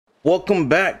Welcome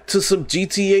back to some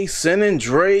GTA San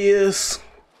Andreas.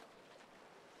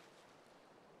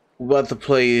 We're about to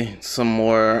play some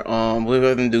more. We're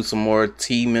going to do some more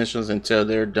T missions until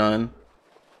they're done,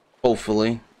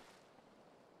 hopefully.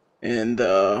 And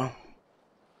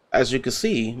as you can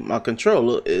see, my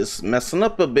controller is messing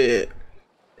up a bit.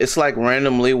 It's like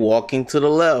randomly walking to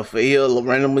the left. He'll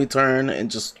randomly turn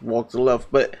and just walk to the left,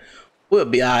 but we'll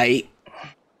be alright.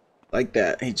 Like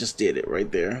that. He just did it right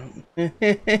there.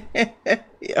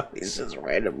 Yeah, he's just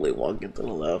randomly walking to the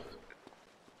left.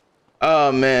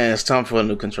 Oh man, it's time for a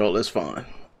new controller. It's fine.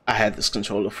 I had this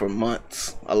controller for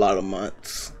months, a lot of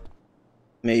months,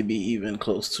 maybe even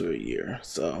close to a year.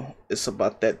 So it's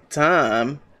about that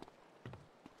time.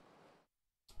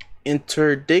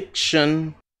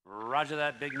 Interdiction. Roger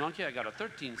that, big monkey. I got a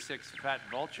 13-6 fat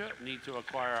vulture. Need to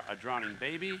acquire a drowning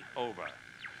baby. Over.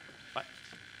 What?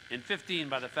 In 15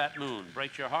 by the fat moon.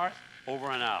 Breaks your heart.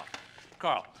 Over and out.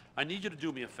 Carl, I need you to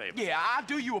do me a favor. Yeah, I'll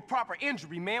do you a proper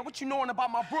injury, man. What you knowing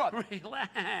about my brother?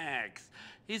 Relax.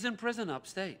 He's in prison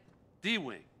upstate.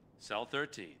 D-Wing, cell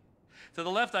 13. To the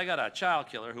left, I got a child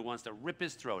killer who wants to rip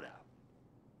his throat out.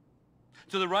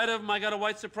 To the right of him, I got a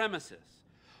white supremacist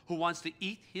who wants to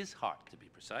eat his heart, to be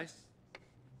precise.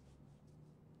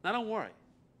 Now, don't worry.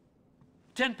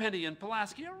 Tenpenny and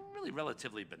Pulaski are really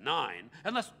relatively benign,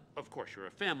 unless, of course, you're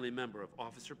a family member of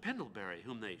Officer Pendlebury,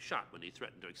 whom they shot when he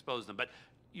threatened to expose them. But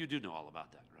you do know all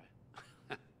about that,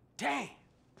 right? Damn.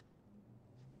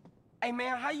 Hey,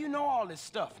 man, how you know all this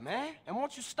stuff, man? And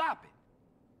won't you stop it?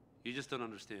 You just don't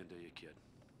understand, do you, kid?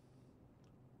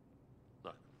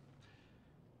 Look,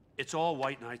 it's all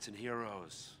white knights and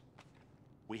heroes.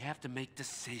 We have to make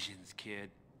decisions, kid.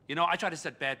 You know, I try to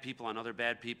set bad people on other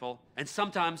bad people, and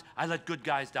sometimes I let good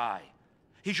guys die.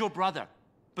 He's your brother,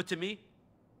 but to me,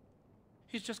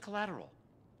 he's just collateral.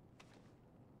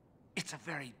 It's a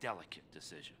very delicate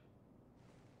decision.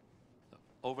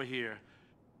 Over here,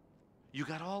 you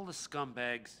got all the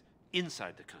scumbags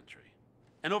inside the country.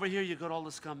 And over here, you got all the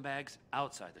scumbags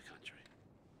outside the country.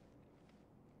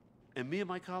 And me and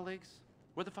my colleagues,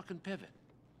 we're the fucking pivot.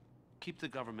 Keep the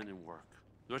government in work.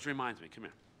 Which reminds me, come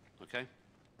here, okay?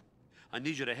 I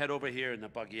need you to head over here in the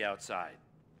buggy outside,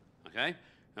 okay?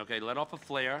 Okay, let off a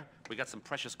flare. We got some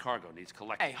precious cargo needs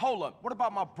collecting. Hey, hold up. What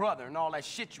about my brother and all that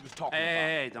shit you was talking about?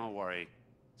 Hey, don't worry.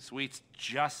 Sweet's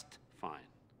just fine.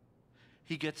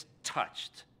 He gets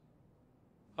touched.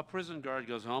 A prison guard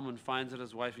goes home and finds that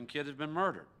his wife and kid have been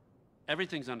murdered.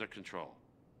 Everything's under control.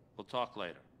 We'll talk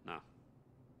later. Now,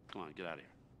 come on, get out of here.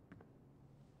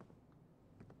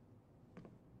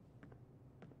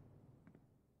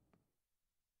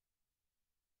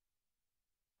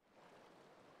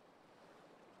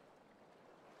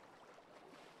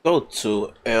 Go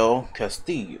to El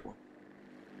Castillo.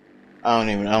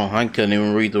 I couldn't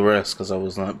even read the rest because I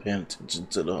was not paying attention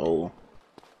to the whole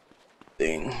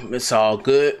thing. It's all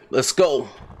good. Let's go.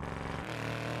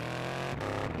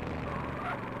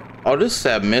 Oh, this is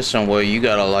that mission where you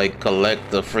gotta like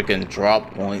collect the freaking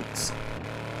drop points.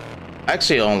 I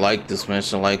actually don't like this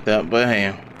mission like that, but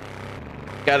hey,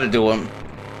 gotta do them.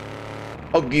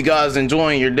 Hope you guys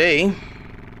enjoying your day.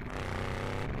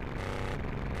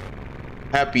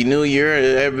 Happy New Year,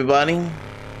 everybody.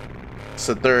 It's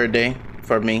the third day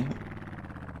for me.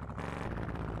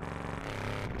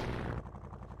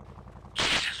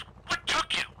 Jesus, what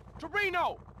took you?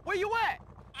 Torino, where you at?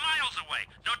 Miles away.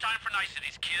 No time for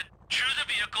niceties, kid. Choose a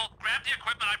vehicle, grab the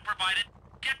equipment I've provided,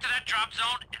 get to that drop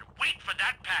zone, and wait for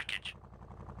that package.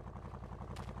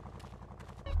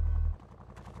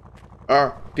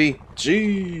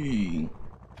 RPG.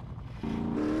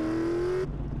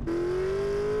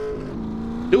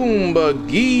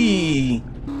 Doombuggy.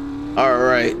 All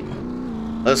right,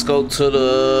 let's go to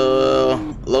the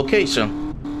location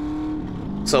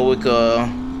so we could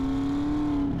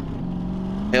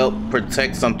help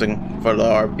protect something for the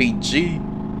RPG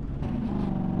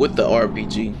with the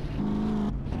RPG.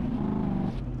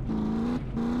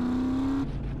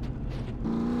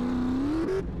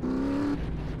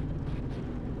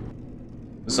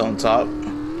 It's on top.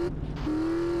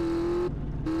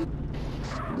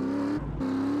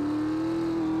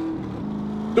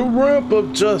 The ramp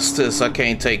of justice. I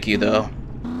can't take you though.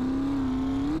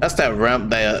 That's that ramp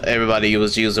that everybody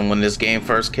was using when this game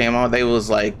first came out. They was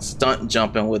like stunt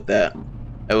jumping with that.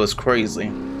 It was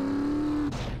crazy.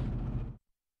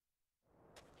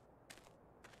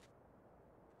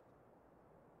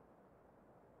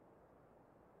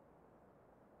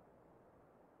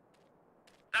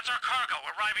 That's our cargo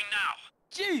arriving now.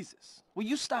 Jesus, will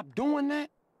you stop doing that?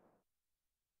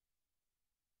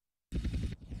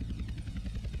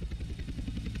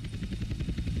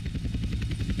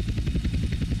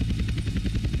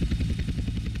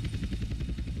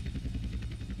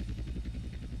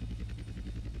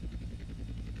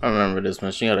 I remember this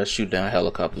mission. You gotta shoot down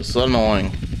helicopters. So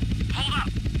annoying. Hold up!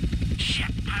 Shit,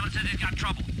 pilot said he's got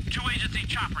trouble. 2 agency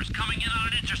choppers coming in on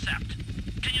an intercept.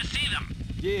 Can you see them?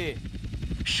 Yeah.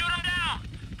 Shoot them down!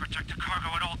 Protect the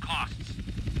cargo at all costs.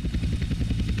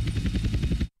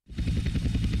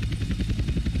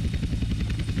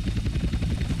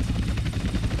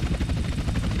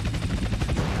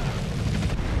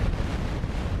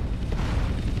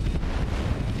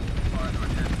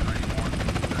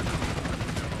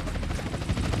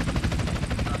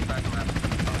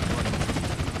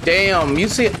 Damn, you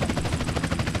see it?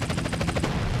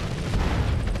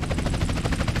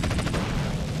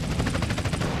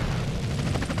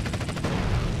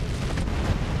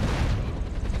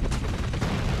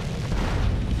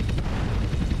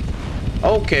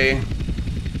 Okay.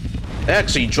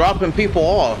 Actually dropping people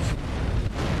off.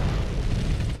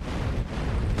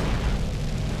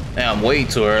 Damn, way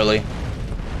too early.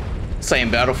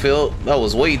 Same battlefield. That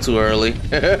was way too early.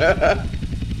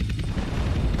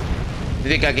 You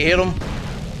think I can hit him?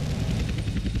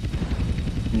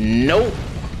 Nope.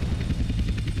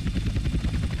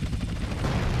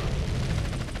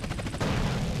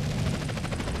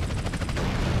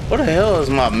 Where the hell is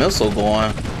my missile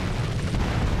going?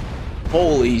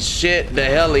 Holy shit, the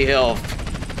heli health.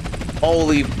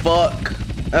 Holy fuck.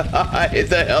 I hit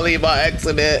the heli by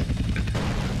accident.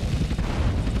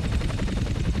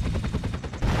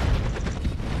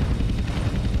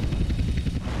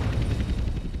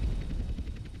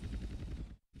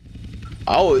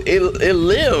 Oh, it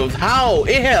lived. How?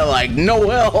 It had like no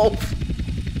health.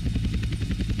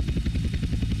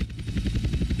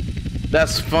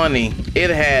 That's funny. It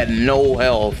had no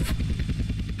health.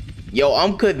 Yo,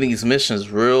 I'm cutting these missions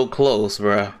real close,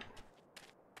 bruh.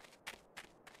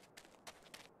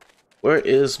 Where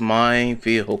is my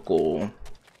vehicle?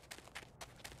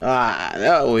 Ah,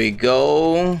 there we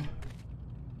go.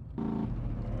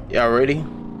 Y'all ready?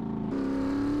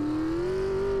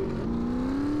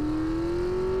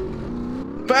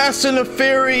 Fast and the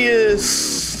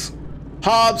Furious,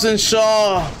 Hobbs and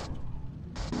Shaw.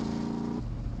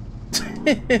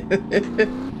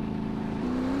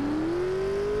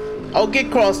 Oh,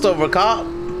 get crossed over, cop.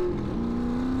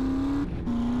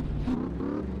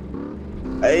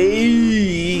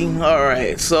 Hey, all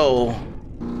right, so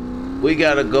we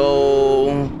gotta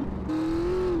go.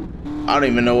 I don't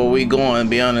even know where we going, to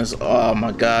be honest. Oh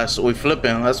my gosh, we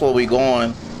flipping. That's where we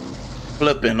going.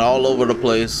 Flipping all over the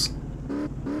place.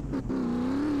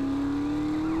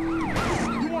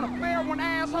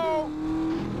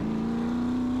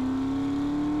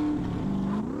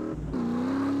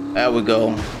 There we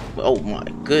go. Oh my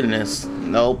goodness.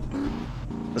 Nope.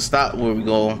 Let's stop where we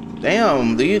go.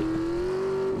 Damn, dude.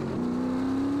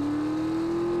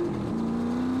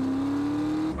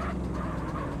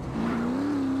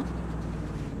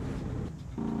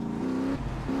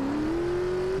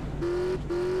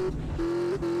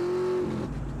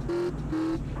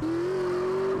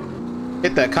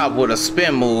 Hit that cop with a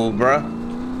spin move, bruh.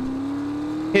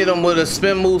 Hit him with a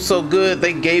spin move so good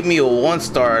they gave me a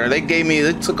 1-star. They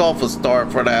took off a star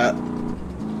for that.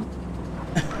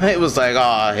 It was like,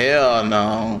 oh hell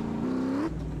no.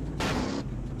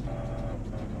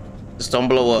 Just don't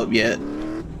blow up yet.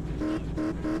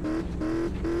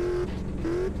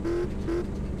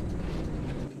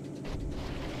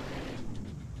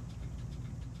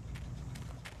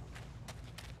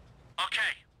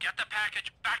 Okay, get the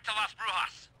package back to Las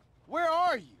Brujas. Where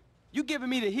are you? You giving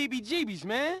me the heebie-jeebies,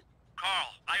 man. Carl,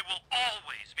 I will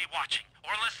always be watching,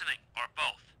 or listening, or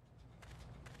both.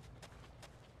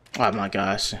 Oh my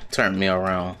gosh, turn me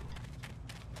around.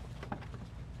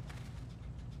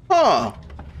 Huh.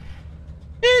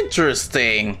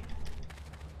 Interesting.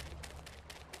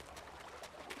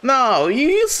 No,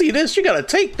 you see this, you gotta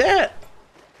take that.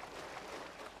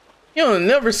 You'll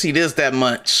never see this that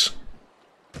much.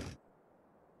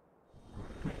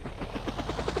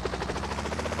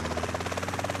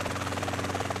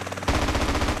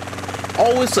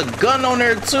 Oh, it's a gun on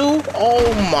there too?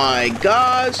 Oh my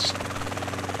gosh.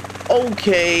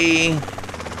 Okay.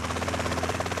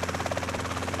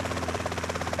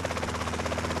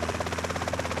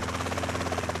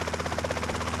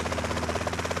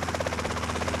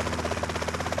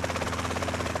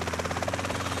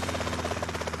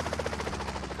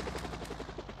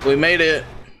 We made it.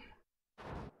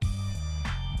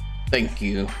 Thank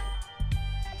you.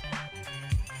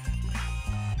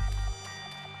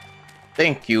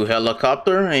 Thank you,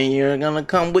 helicopter, and you're gonna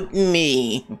come with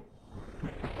me. You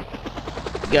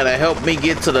gotta help me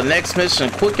get to the next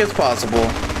mission quick as possible.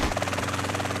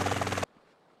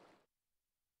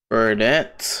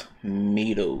 Burnett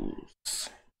Meadows.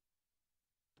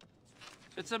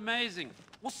 It's amazing.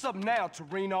 What's up now,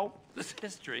 Torino? This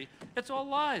history, it's all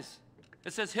lies.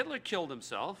 It says Hitler killed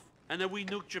himself, and then we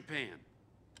nuked Japan.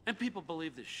 And people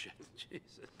believe this shit.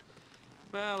 Jesus.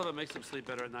 Well, if it makes them sleep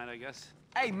better at night, I guess.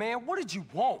 Hey, man, what did you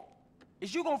want?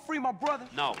 Is you gonna free my brother?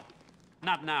 No,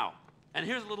 not now. And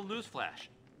here's a little news flash.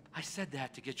 I said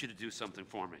that to get you to do something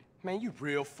for me. Man, you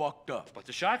real fucked up. But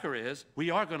the shocker is,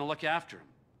 we are gonna look after him.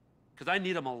 Because I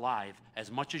need him alive as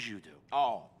much as you do.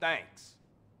 Oh, thanks.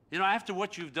 You know, after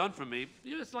what you've done for me,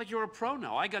 it's like you're a pro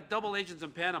now. I got double agents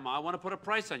in Panama. I want to put a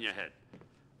price on your head.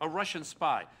 A Russian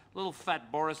spy, little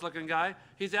fat Boris-looking guy.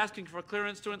 He's asking for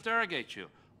clearance to interrogate you.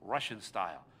 Russian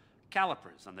style.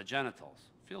 Calipers on the genitals.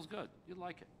 Feels good. You'd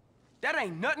like it. That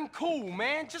ain't nothing cool,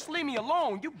 man. Just leave me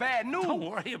alone. You bad news. Don't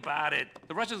worry about it.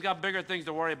 The Russians got bigger things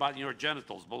to worry about than your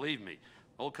genitals, believe me.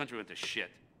 The whole country went to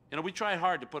shit. You know, we tried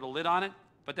hard to put a lid on it,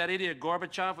 but that idiot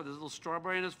Gorbachev with his little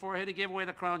strawberry in his forehead, he gave away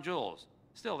the crown jewels.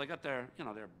 Still, they got their,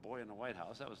 their boy in the White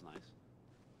House. That was nice.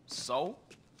 So,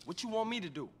 what you want me to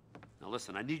do? Now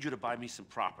listen, I need you to buy me some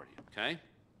property, okay?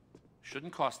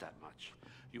 Shouldn't cost that much.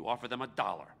 You offer them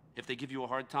 $1. If they give you a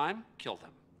hard time, kill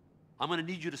them. I'm gonna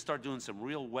need you to start doing some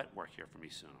real wet work here for me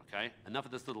soon, okay? Enough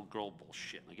of this little girl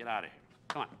bullshit. Now get out of here.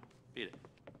 Come on, beat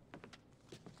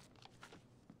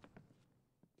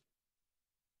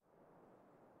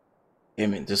it. I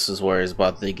mean, this is where it's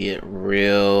about to get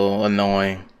real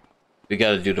annoying. We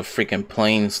gotta do the freaking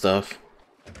plane stuff.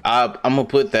 I'm gonna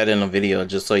put that in a video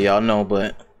just so y'all know,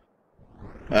 but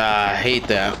I hate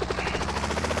that.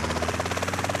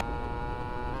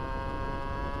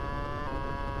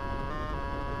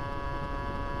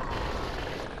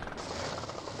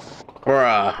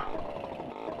 Bruh.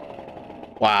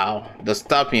 Wow, the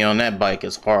stopping on that bike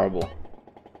is horrible.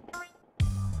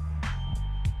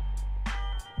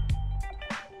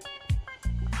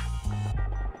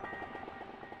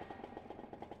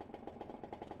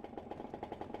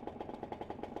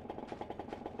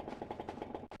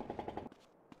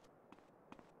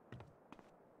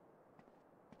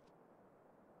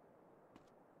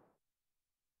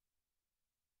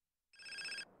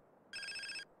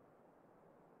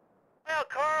 Well,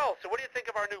 Carl, so what do you think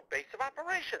of our new base of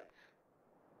operations?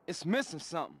 It's missing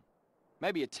something.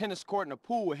 Maybe a tennis court and a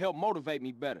pool would help motivate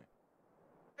me better.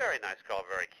 Very nice, Carl,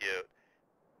 very cute.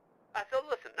 So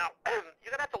listen, now, you're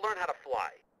gonna have to learn how to fly.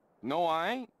 No,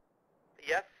 I ain't.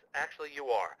 Yes, actually you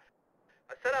are.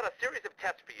 I set out a series of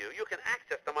tests for you. You can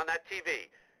access them on that TV.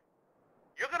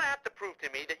 You're gonna have to prove to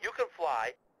me that you can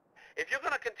fly if you're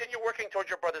gonna continue working towards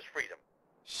your brother's freedom.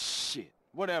 Shit.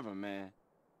 Whatever, man.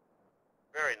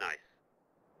 Very nice.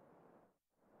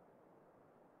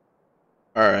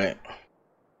 Alright.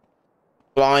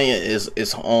 Flying is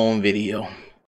its own video.